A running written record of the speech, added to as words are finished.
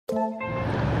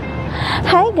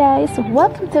Hi guys,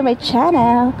 welcome to my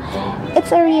channel. It's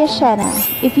Aria channel.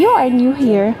 If you are new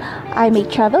here, I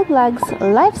make travel vlogs,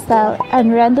 lifestyle,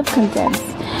 and random contents.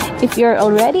 If you're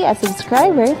already a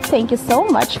subscriber, thank you so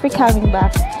much for coming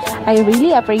back. I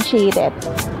really appreciate it.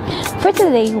 For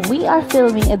today, we are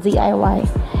filming a DIY.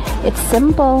 It's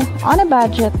simple, on a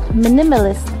budget,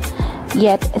 minimalist,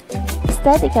 yet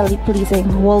aesthetically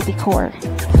pleasing wall decor.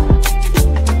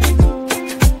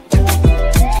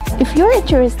 If you're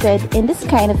interested in this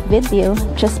kind of video,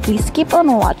 just please keep on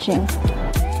watching.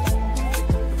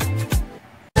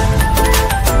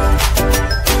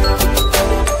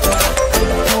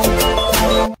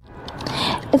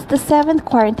 It's the 7th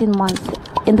quarantine month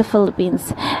in the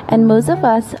Philippines, and most of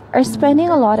us are spending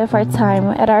a lot of our time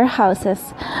at our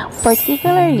houses,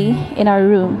 particularly in our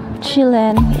room,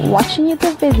 chilling, watching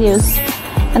YouTube videos,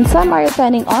 and some are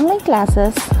attending online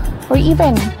classes or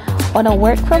even on a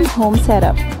work from home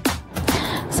setup.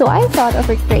 So I thought of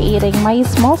recreating my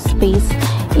small space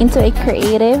into a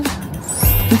creative,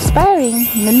 inspiring,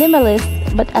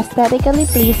 minimalist, but aesthetically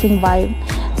pleasing vibe.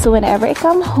 So whenever I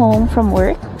come home from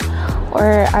work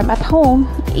or I'm at home,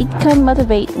 it can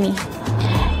motivate me.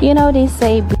 You know, they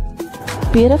say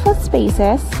beautiful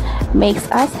spaces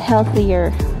makes us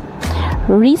healthier.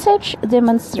 Research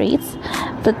demonstrates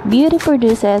that beauty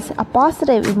produces a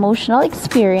positive emotional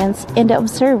experience in the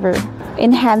observer,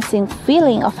 enhancing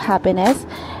feeling of happiness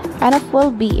and of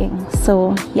well-being.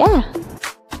 So yeah,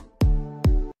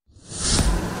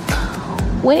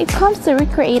 when it comes to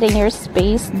recreating your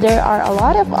space, there are a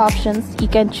lot of options you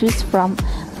can choose from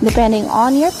depending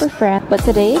on your preference, but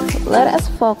today let us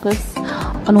focus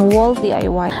on wall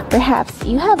DIY. Perhaps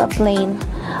you have a plain,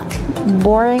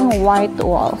 boring white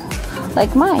wall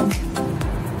like mine.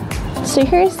 So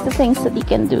here's the things that you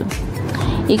can do.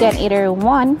 You can either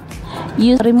 1.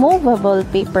 Use removable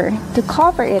paper to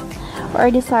cover it or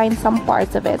design some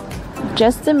parts of it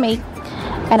just to make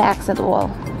an accent wall.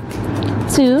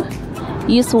 2.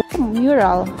 Use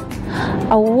mural.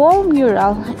 A wall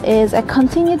mural is a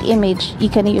continued image you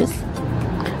can use.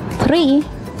 3.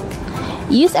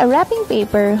 Use a wrapping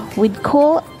paper with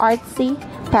cool artsy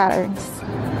patterns.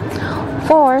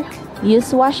 4.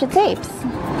 Use washi tapes.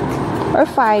 Or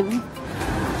 5.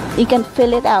 You can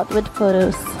fill it out with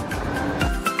photos.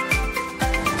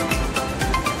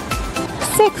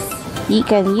 6. You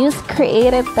can use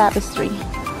creative tapestry.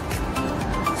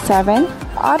 7.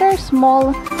 Other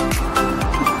small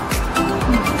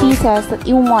pieces that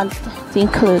you want to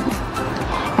include.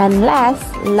 And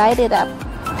last, light it up